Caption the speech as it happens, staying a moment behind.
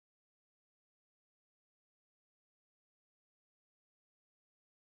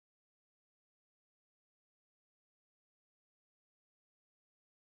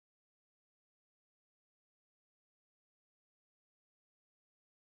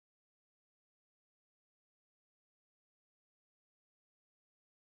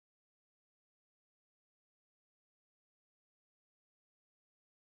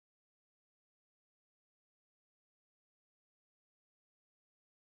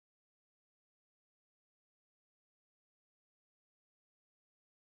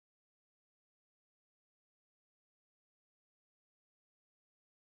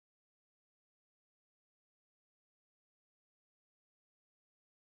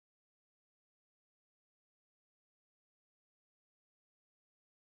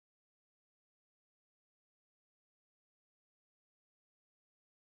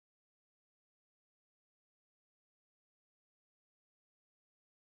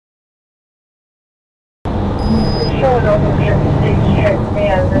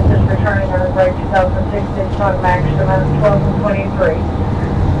66 on maximum, 12 and 23.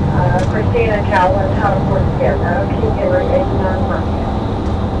 Christina and Calvin, how to work together. Keep Henry 89 front.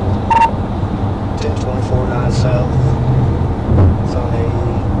 10-24-9 south. It's on a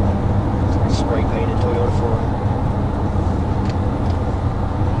spray painted Toyota 4.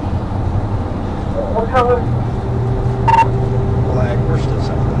 What color? Black, we're still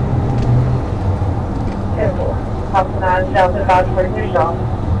something. 10-4. Up to 9 south at 542 south.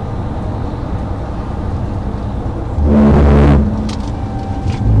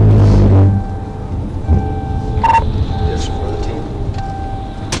 This for the team.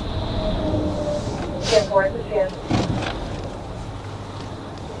 10-4 at the 10.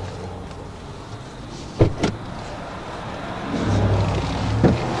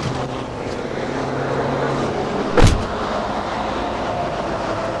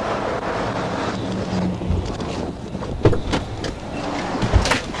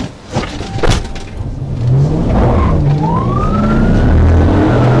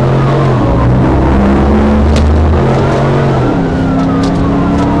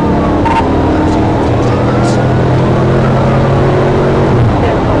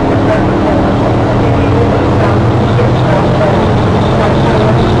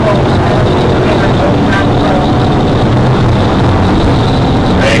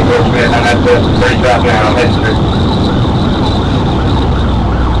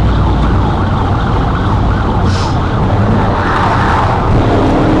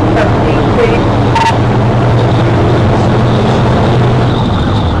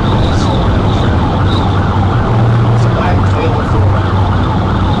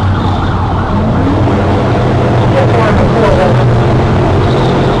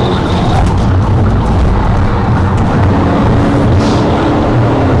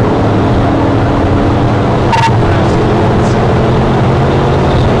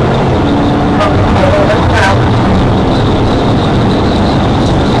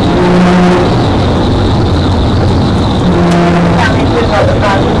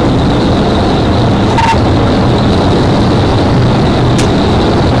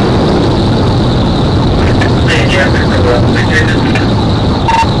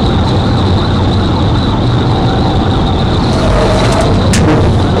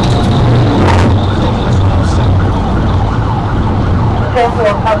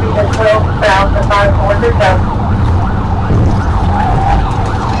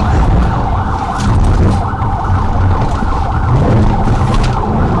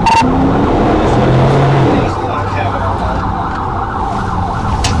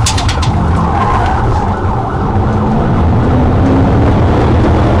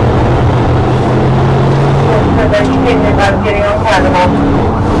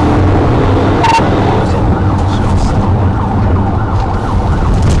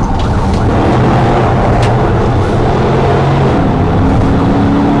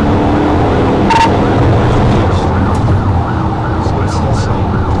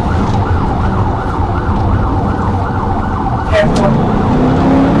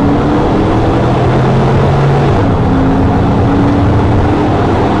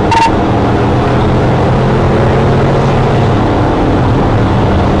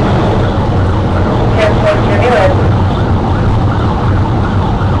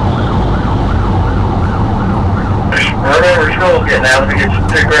 Now, if it gets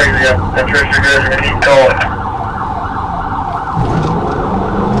too crazy, I'm sure you're good and keep going.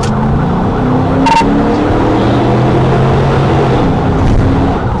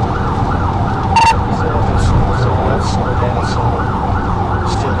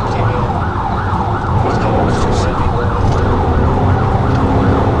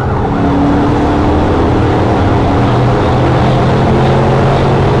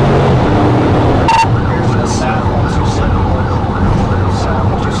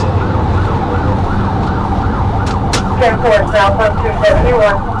 South on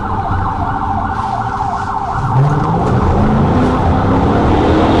 271.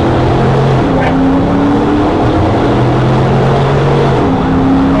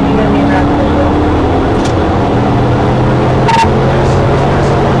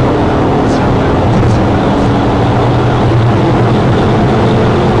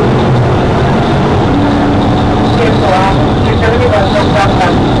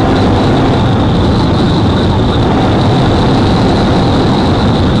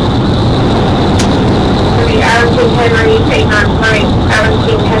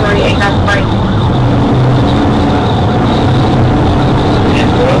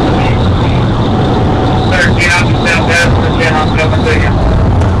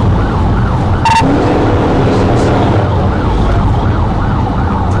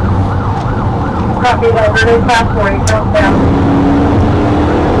 He's underneath passport, he comes down.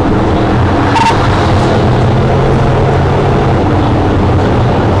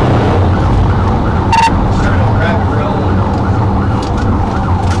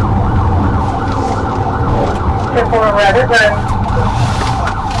 For a rabbit run.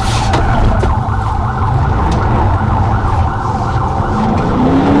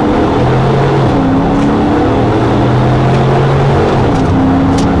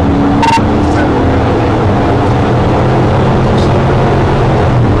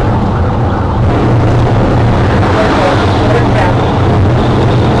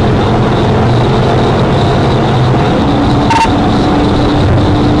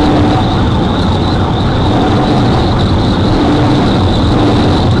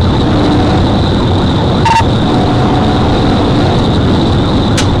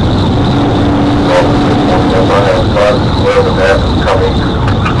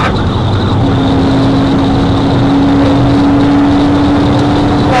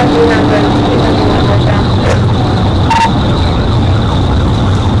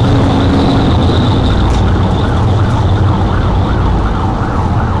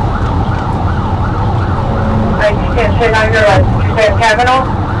 Kavanaugh?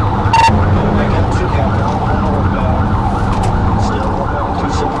 I got 2 Kavanaugh, 1 northbound. Still northbound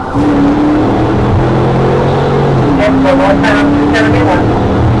 271. Yes, for northbound 271.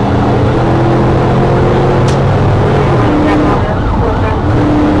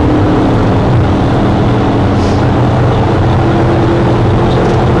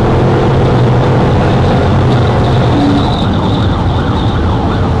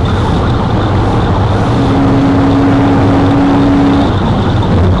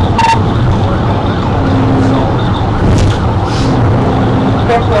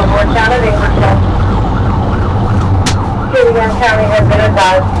 County has been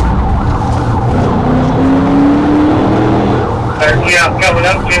advised. Yeah, coming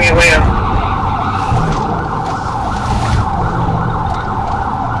up, Jimmy Lamb.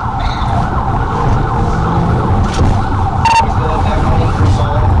 He's going back on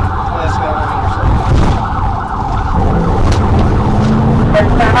Ingersoll.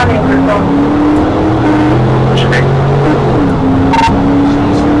 Westbound on Ingersoll. Westbound on Ingersoll.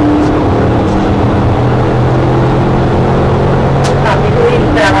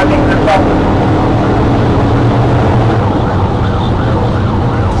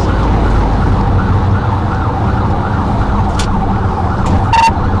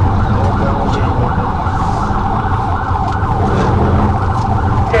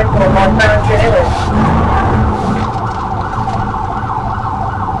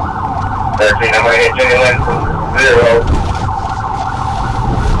 I'm going to hit Jimmy Lynn from 0.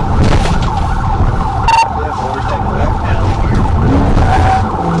 Therefore, we're taking back down here.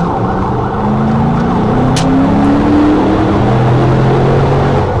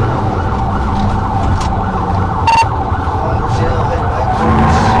 Brazil, head back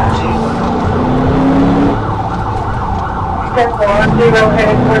towards Chile. 10-4,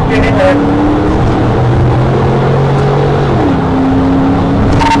 heading towards Jimmy Lynn.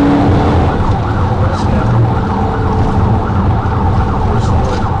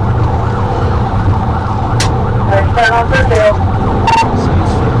 On Brazil.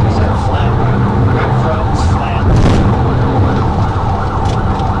 Is that flat? Right front's flat.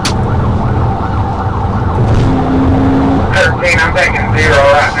 I'm taking 0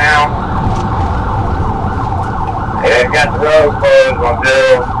 right now. And they've got the road closed on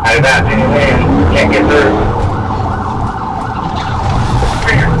 0. At about Jimmy Lynn. Can't get through.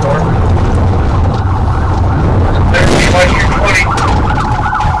 13, like you're 20.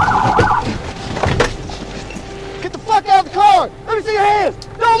 Out of the car! Let me see your hands!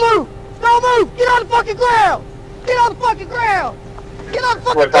 Don't move! Don't move! Get on the fucking ground! Get on the fucking ground! Get on the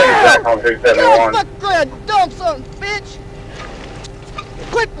fucking We'll take you back ground! on Get on 271. the fucking ground, you dumb son of a bitch!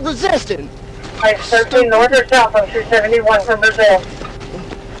 Quit resisting! Right, 13 north or south on 271 from Brazil.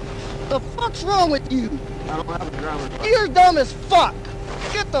 The fuck's wrong with you? I don't have a driver's You're dumb as fuck!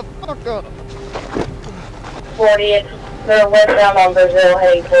 Get the fuck up! 40, they're westbound on Brazil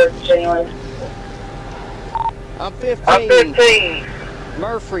heading towards Genuine. I'm 15. I'm 15.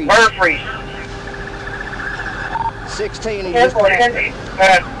 Murphy. 16 and Careful,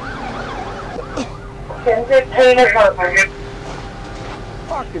 10-15 is Murphy.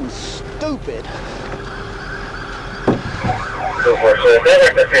 fucking stupid. So far, so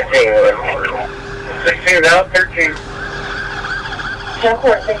they're the 15. 16 out, 13.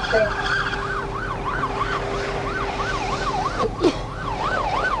 10-4, 16.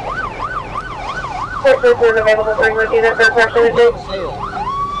 Port is available for you with either third person or two.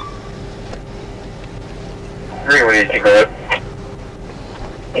 3, we need to go.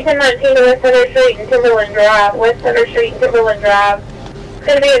 You can 19 to West Center Street and Timberland Drive. West Center Street and Timberland Drive. It's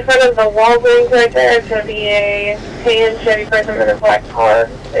going to be in front of the Walgreens right there. It's going to be a tan Chevy Prism and a black car.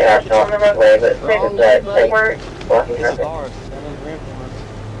 They are still on the roadway, but they weren't blocking traffic.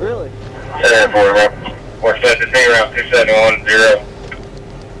 Really? 7-4, we're set to be around 2710.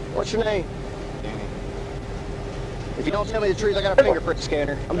 What's your name? If you don't tell me the truth, I got a fingerprint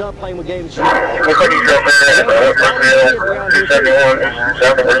scanner. I'm done playing with games. Looks like he's up there at 271,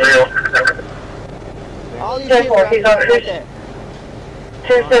 south of Brazil. All these 10-4, he's on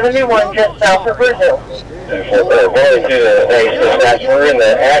 271 just south of Brazil. Going to the base, we're in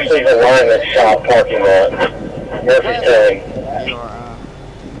the Ashley's Alignment Shop parking lot. Murphy's Towing.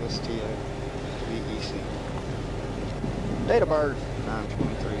 Date of birth.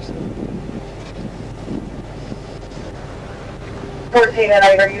 14 at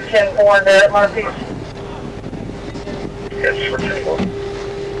 8, are you 10-4 there at Murphy's? Yes, we're 10-4.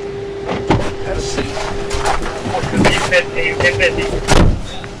 Have a seat. 1050.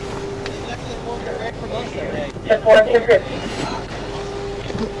 10-4 and 1050.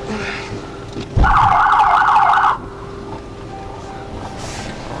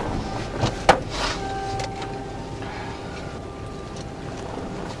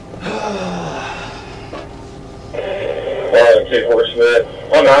 Line 24 Smith.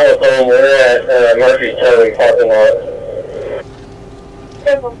 On the highway phone, we're at Murphy's Towing parking lot.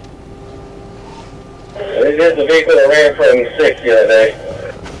 This is the vehicle that ran from 6 the other day.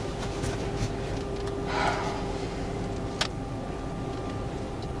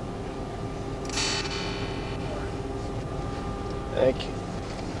 Thank you.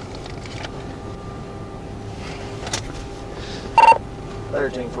 Letter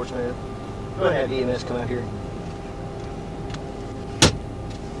 10, Fortune. Go ahead, have EMS come out here.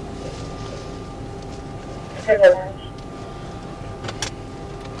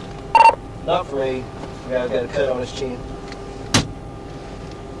 Not for me. The guy's got a cut on his chin.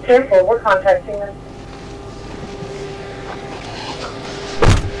 10-4, we're contacting them.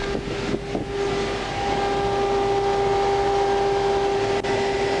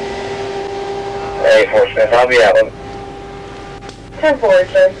 Hey, Fort Smith, I'll be out.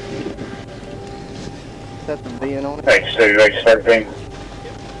 10-4, sir. Is that the VN on it? Thanks, Stu. H13.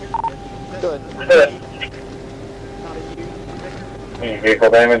 Good. Any vehicle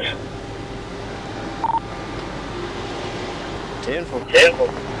damage? 10-4. 10-4.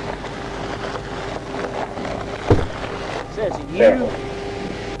 Says you. 10-4.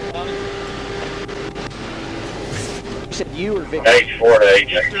 You said you or Victor? H4 to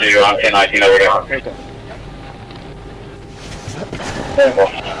H2 on 1019 over there. Okay. 10-4.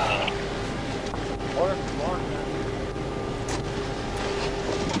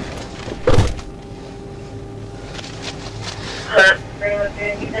 Greenwood, do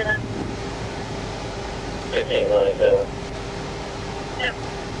you need it? 1597. Yep.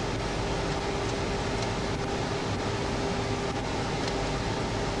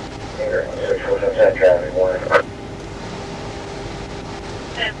 Here, 647 traffic warning.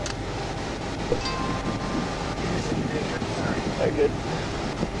 Very good.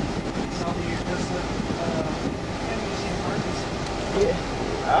 Yeah,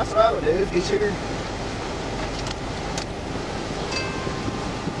 that's what I would do if he's here.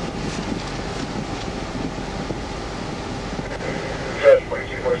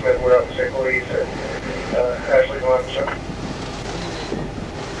 We're up to St. Louis at Ashley Lunch.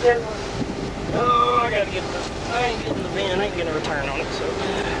 Oh, I gotta get the, I ain't getting the van, I ain't getting a return on it, so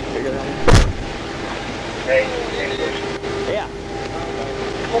figure that out. Hey, Yeah.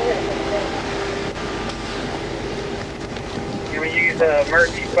 Can we use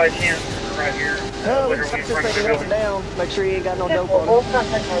Murphy's by chance right here? Oh, we Literally can in just front of take the it up and building. down, make sure he ain't got no dope 10-4, on we'll him.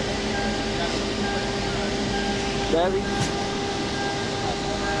 contact Murphy. Savvy?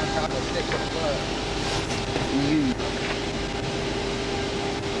 You.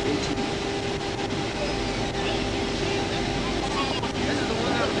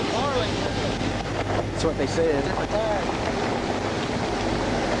 That's what they said.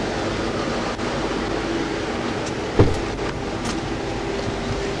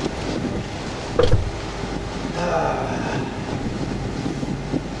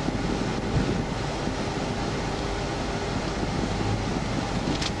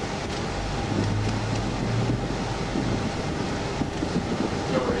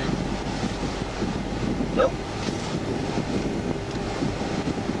 Nope.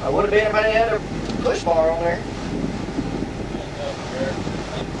 I would have been if I had a push bar on there.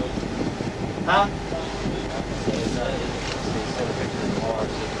 Huh?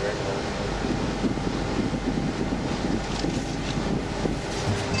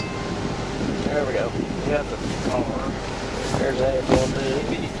 going through.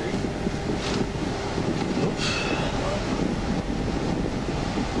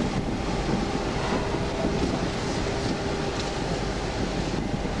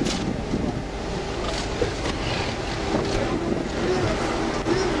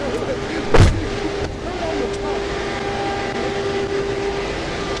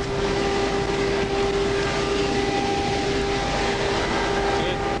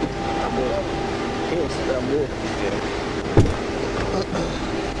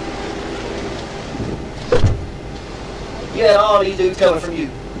 You had all these dudes coming from you.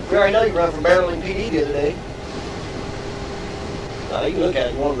 We already know you run from Maryland PD the other day. You can look at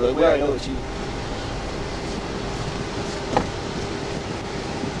it one of those. We already know it's you.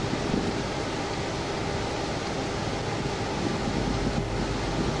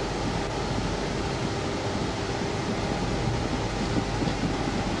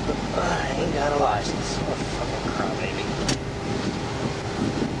 I ain't got a license. What a fucking crybaby.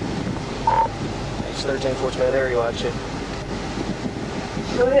 It's 13 Fort Smith area watch it.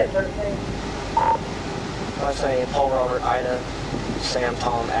 Go ahead, 13. Last name, Paul, Robert, Ida, Sam,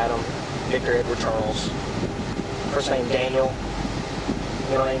 Tom, Adam, Victor, Edward, Charles. First name, Daniel.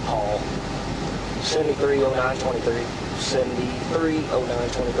 Middle name, Paul. 730923.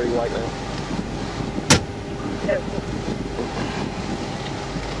 730923, white man. Yep.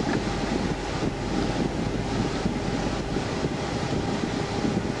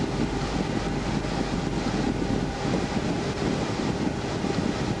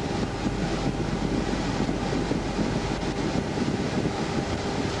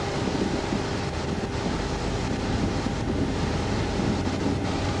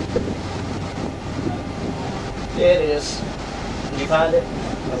 Yeah, it is. Did you find it?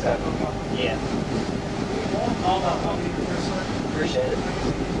 Okay. Yeah. Appreciate it.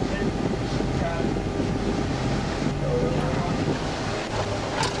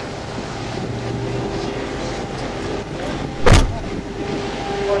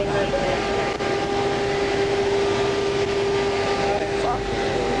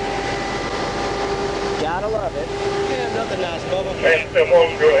 Gotta love it. Yeah, nothing nice, Bubba. Hey,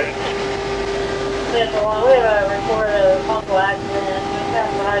 someone go ahead. We have a report of a possible accident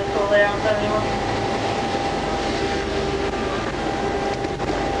at the high school there on 71.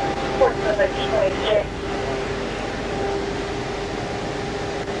 Report subject 26.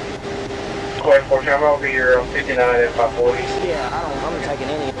 Quite fortunate, I'll be here on 59 at 540. Yeah, I'm taking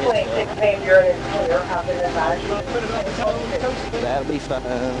any of this 26 stuff. major and clear. Copy the advisory. That'll be fine.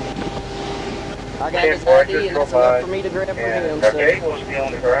 I got his ID and that's enough for me to grab from him. So. Okay, we'll be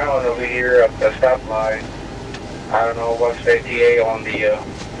on the ground over here at the stoplight. I don't know what's the TA on the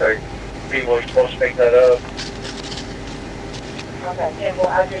people are supposed to pick that up. Okay, Tim, well,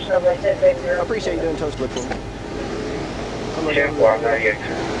 I'll just know they said they were. I appreciate you doing toast with me. 10-4, 98.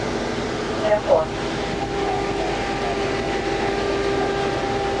 10-4.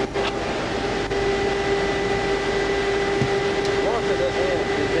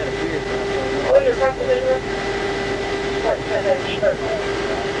 What is that position?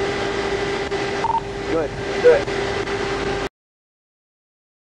 Good. Good.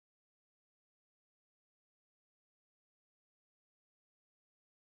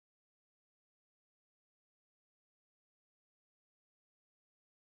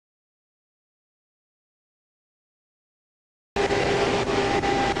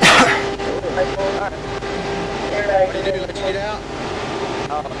 What did they do, let you get out?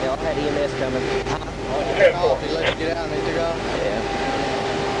 Oh, hell, I had EMS coming. Oh, they let you get out and they took off?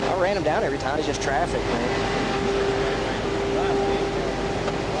 Yeah. I ran them down every time. It's just traffic, man.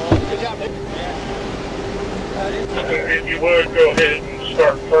 Good job, dude. If you would, go ahead and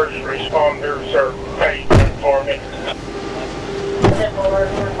start first responders or payment for me.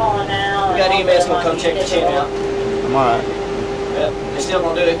 We're calling now. We got EMS gonna come check the chin out. I'm alright. Yep. They're still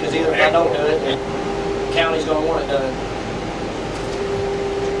gonna do it because either if I don't do it, the county's gonna want it done.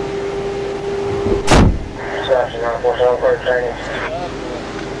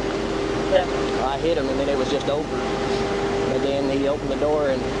 I hit him and then it was just over. And then he opened the door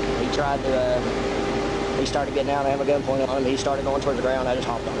and he tried to, he started getting out and I have a gun pointed on him. He started going towards the ground. I just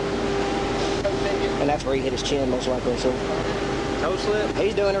hopped on him. And that's where he hit his chin most likely. So Toe slip?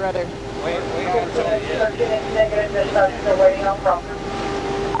 he's doing it right there. We haven't told you yet. Negative, just still waiting on proper.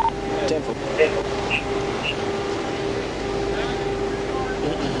 10-4.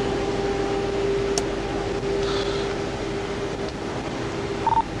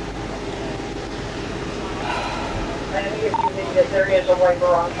 There is a waiver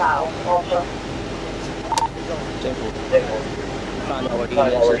on file also. 10-4. Find out what he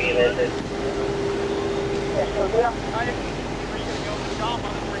Find out where is. he is. Yes, so we are.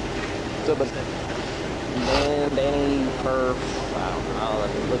 to it, but then Danny Perf, I'll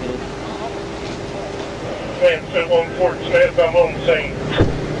look at it. Man, said 1 Fort Smith, I'm on the scene.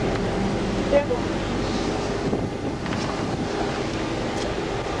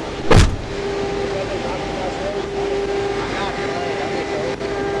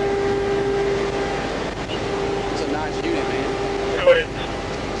 It's a nice unit, man.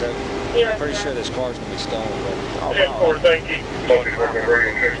 Yeah. I'm pretty sure this car's gonna be stolen, but I'll 10-4, thank you.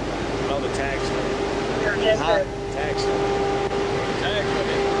 know the tax. Yes, sir. Tax. Tax.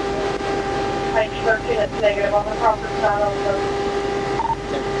 Page 13, it's negative on the proper side also.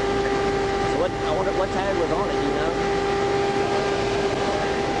 So what, I wonder what tag was on it, you know?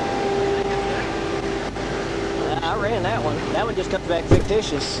 I ran that one. That one just comes back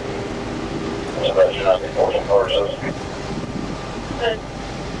fictitious.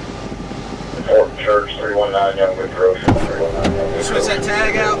 Fort Church, 319, Youngwood Road, 319. You switched that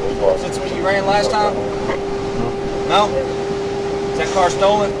tag out since when you ran last time? No? Is that car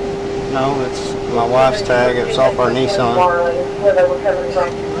stolen? No, it's my wife's tag. It's off our Nissan. Where they were coming from.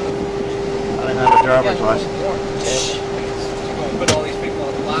 I didn't have a driver's license. You're going to put all these people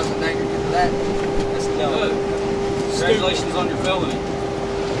on lives in danger for that? That's dumb. Congratulations on your felony.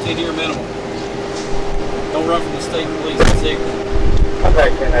 10-year minimum. Don't run from the state police. That's it. You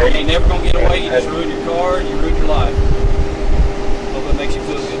ain't never gonna get away. You just ruin your car and you ruin your life. Hope it makes you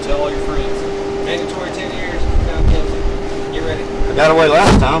feel good. Tell all your friends. Mandatory 10 years. Found guilty. Get ready. I got away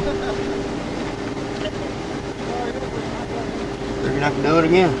last time. We're gonna have to do it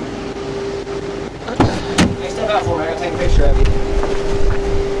again. Hey, step out for me. I gotta take a picture of you.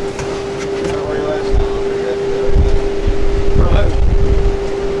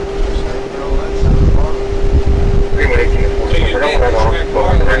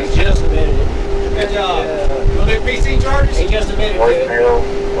 He just admitted it. Good job. Will there be PC charges? He just admitted it.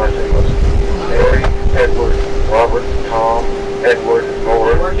 Mary, Edward, Robert, Tom, Edward,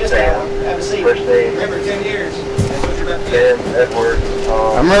 Laura, Work this Sam, out. Have a seat. first name, Remember 10 years. That's what you're about to do. Sam, Edward,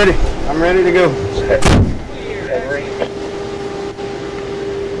 Tom, I'm ready. I'm ready to go. Henry.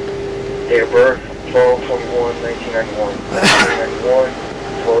 Date of birth, 12/21/1991. 1991,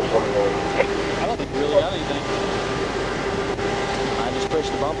 12/21. I don't think we really got anything. I just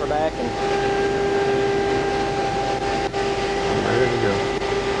pushed the bumper back and I'm ready to go.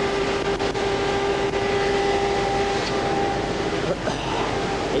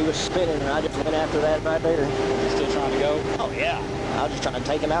 he was spinning and I just went after that right there. Still trying to go? Oh yeah. I was just trying to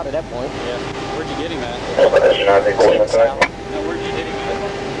take him out at that point. Yeah. Where'd you get him at? South. No, where'd you hit him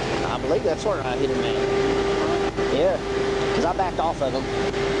at? I believe that's where I hit him at. Yeah. Because I backed off of him.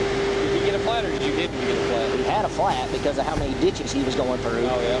 Did he get a flat or did you hit him to get a flat? He had a flat because of how many ditches he was going through.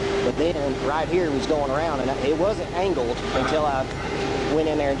 Oh, yeah. But then right here he was going around and it wasn't angled until I went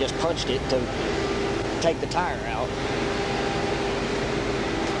in there and just punched it to take the tire out.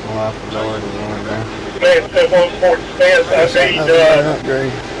 Oh, I forgot where it was going there. Man, said 1 Fort Smith, I need,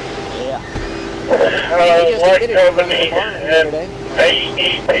 Upgrade. Yeah. White Company and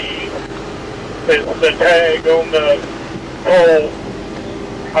AEP. It's the tag on the pole.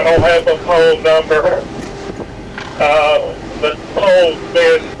 I don't have a pole number. The pole's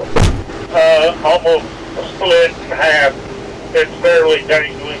been almost split in half. It's barely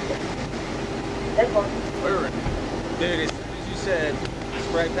dangling. Dude, as soon as you said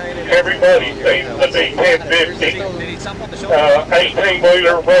spray painted. Everybody seems to be 1050. Did he jump on the shoulder?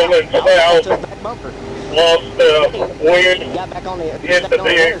 18-wheeler rolling south. Back bumper. Lost the wind. He got back on the Hit the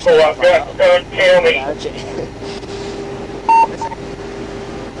vehicle. I've got Scott County.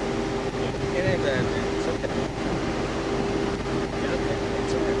 It ain't bad, man. It's okay.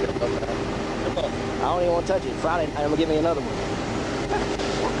 I don't even want to touch it. Friday night, I'm going to give me another one.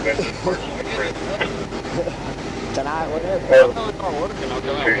 Tonight, whatever. I'm not working. I'll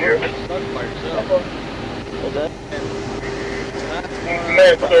go out and work. Stuck by yourself. Well done.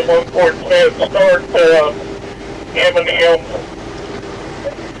 That's the 1 Fort Smith start M&M.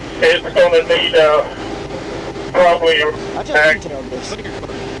 It's going to need probably a I just back. detailed this.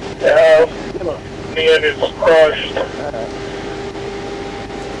 Then it's crushed.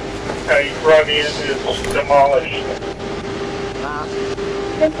 A run in is demolished.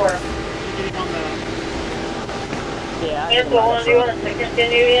 Good for him. Yeah. And so do you want us to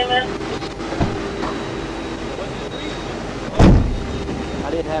continue EMS? I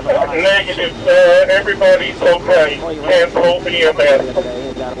didn't have a lot. Negative, everybody's okay. Cancel EMS. He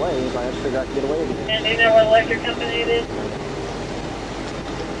got away. He's like, I just figured I could get away with it. And do you know what electric company it is?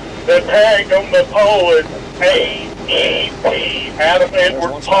 The tag on the pole is AEP. Adam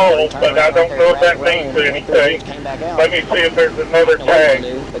Edward Paul, but I don't know if that means anything. Let me see if there's another tag.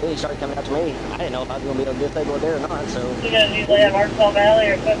 But then he started coming out to me. I didn't know if I was going to be able to disable it there or not, so. You guys usually have Arkansas Valley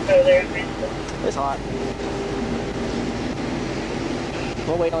or Cusco there? It's hot.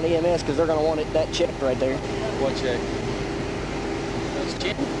 We'll wait on EMS because they're going to want it, that check right there. What check? That's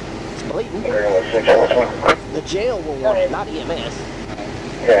check. It's bleeding. The jail will want it, not EMS.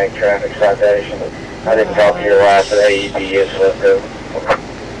 Okay, traffic citation. I didn't talk to your wife at AED, so let's go.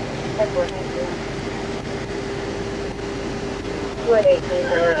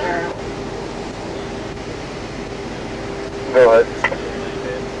 Go ahead.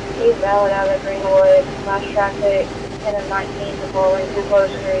 He's valid out of Greenwood, mass traffic, 10 and 19 before Lincoln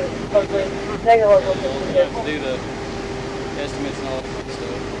Street, closely, negative local You have to do the estimates and all that kind of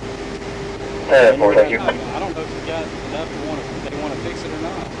stuff. Thank you. I don't know if you got enough to they want to fix it or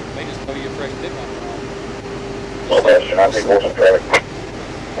not. They just throw you a fresh tip on it. Question, I think we'll traffic.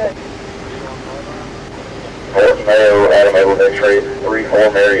 Good. Fort Mayo, Adam Edward X-ray,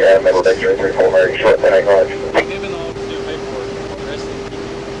 3-4 Mary, Adam Edward X-ray, 3-4 Mary, short 10 8 large. Give them all to do paperwork. The rest of the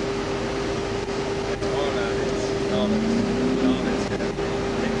people.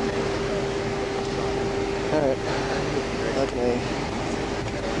 Alright. Okay.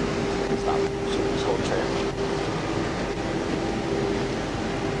 Stop. Just hold traffic.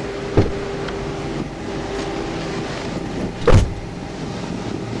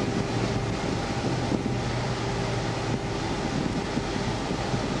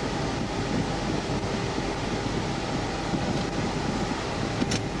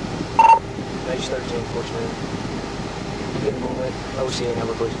 Page 13, fortunately. Good moment. OCA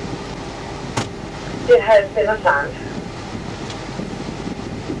number, please. It has been assigned.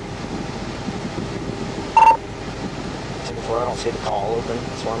 See before I don't see the call open,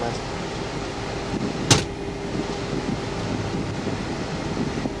 that's why I'm asking.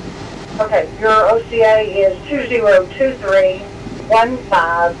 Okay, your OCA is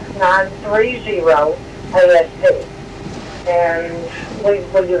 2023-15930 ASP. And we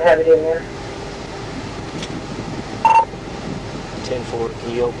do have it in there. 10-4, can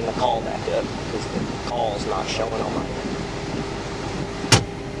you open the call back up? Because the call's not showing on my end.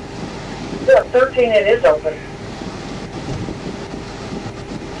 Yeah, 13 it is open.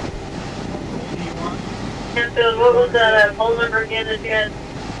 And so what was the poll number again that you had?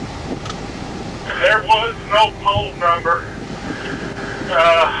 There was no poll number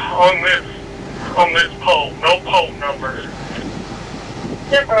on this poll. No poll number.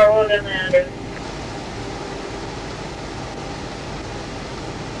 Temporal, what was that?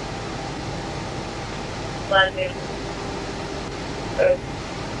 Last name.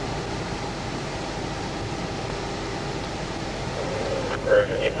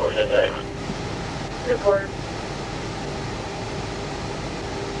 Report.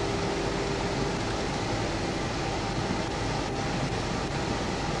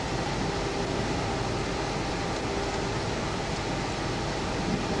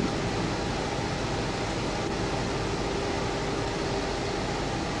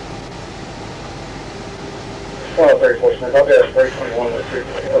 Well, 34 Smith. I'll be at 321 with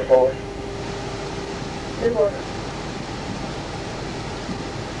 324 forward. Report.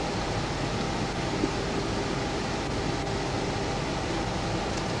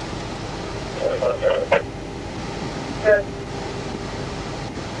 Good.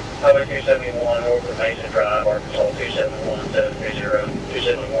 Highway 271 over Mason Drive, Arkansas 271-730,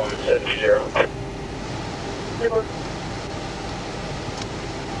 271-720. Report.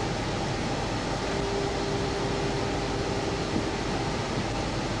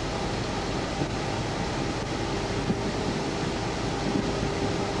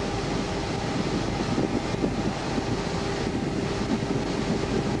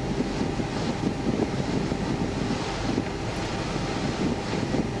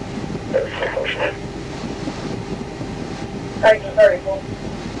 Thank you, 34.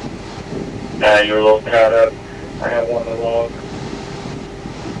 You're a little tied up. I have one to log.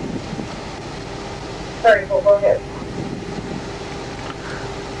 34, go ahead.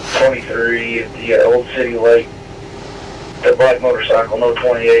 23 at the Old City Lake. The black motorcycle, no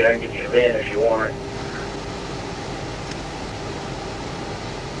 28. I can give you a VIN if you want it.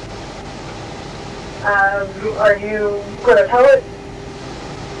 Are you going to tow it?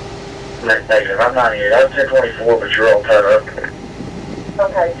 Negative. I'm not here. I was 1024, but you're all tied up.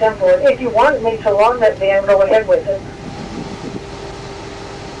 Okay, 10-4. If you want me to run that van, go ahead with it.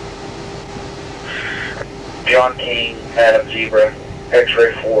 John King, Adam Zebra,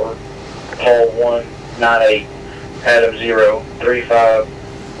 X-ray 4, Paul 198, Adam 0,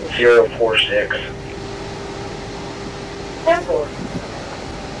 35046. 10-4.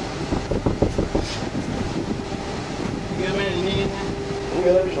 You good, man? You need anything? I'm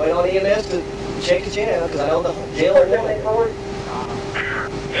good. Just wait on EMS to check the chin out because I know the jail will want it.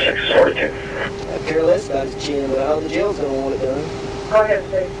 642. I care less about his chin, but I know the jail's going to want it done. Go ahead,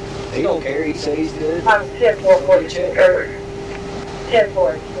 Steve. He don't care. He says he's good. I'm 10-4,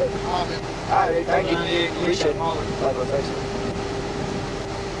 10-4. All right, thank you. Appreciate it. Likewise, thanks.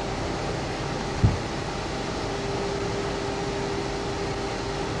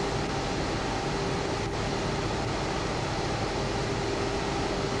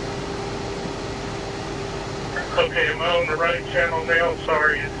 Okay, am I on the right channel now?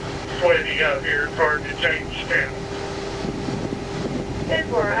 Sorry, it's sweaty out here. It's hard to change channels.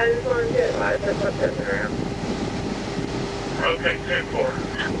 10-4, I just want to get my put this around. Okay, 10-4.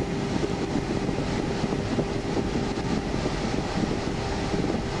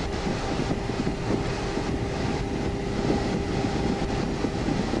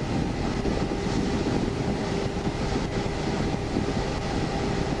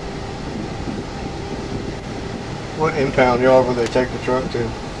 What impound yard will they take the truck to?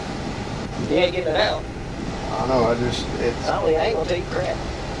 He ain't getting it out. I know, it's... Probably ain't gonna take crap.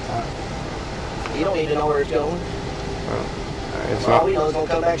 You don't need to know where it's going. It's All not... we know is gonna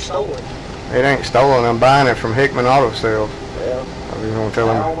come back stolen. It ain't stolen. I'm buying it from Hickman Auto Sales. Well, I'm just gonna tell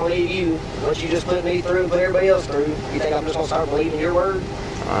I him. don't believe you. What you just put me through and put everybody else through. You think I'm just gonna start believing your word?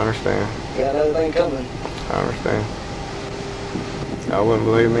 I understand. You got another thing coming. I understand. I wouldn't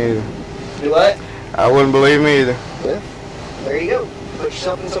believe me either. Do what? I wouldn't believe me either. Well, there you go. Put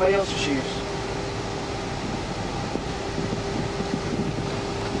yourself in somebody else's shoes.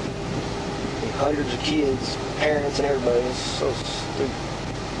 Hundreds of kids, parents, and everybody. It's so stupid.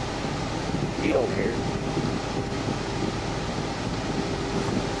 You don't care.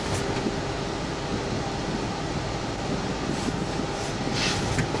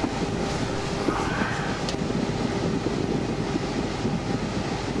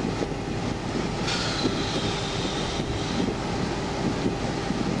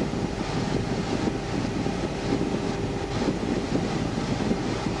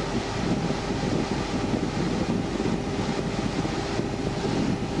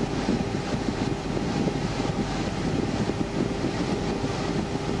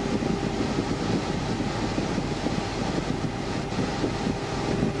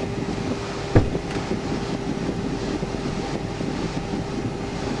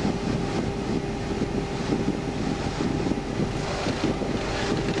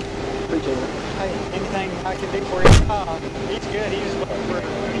 I can do for you. He's good. He was looking for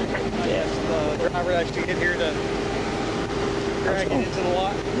the driver actually get here to drag it into the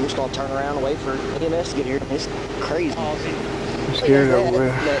lot. I'm just gonna turn around and wait for EMS to get here. It's crazy. I'm scared over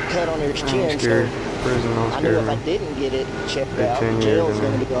there. That cut on your chin. I'm scared. Prison don't I knew scare if I me. didn't get it checked Been out, 10 jail's years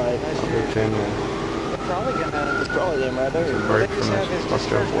gonna in be like. I'll be 10 years. Probably gonna. It's probably them right there. Break They from just have his this fucked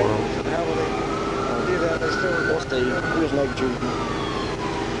discharge up world. papers, and how will they do that? They still. We'll see. We just know the truth.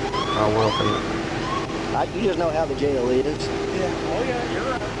 I welcome it. You just know how the jail is. Yeah. Oh yeah, you're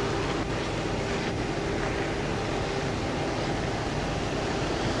right.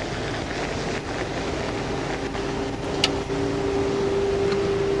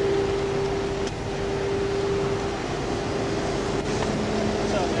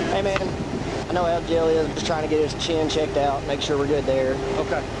 Hey man, I know how the jail is. I'm just trying to get his chin checked out, make sure we're good there.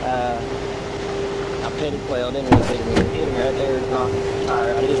 Okay. I pinned it, well, didn't really hit him right there.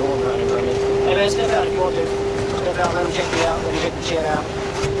 Alright, I just want running from me. Hey man, step out if you want to. Step out, let him check you out, let him check the chin out.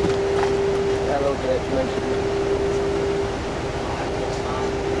 Got a little bit, make sure.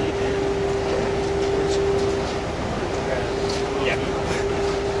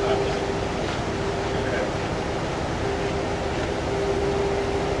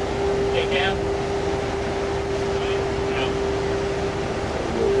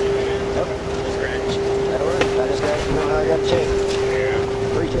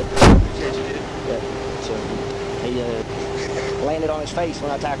 Landed on his face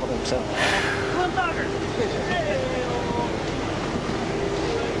when I tackled him, so.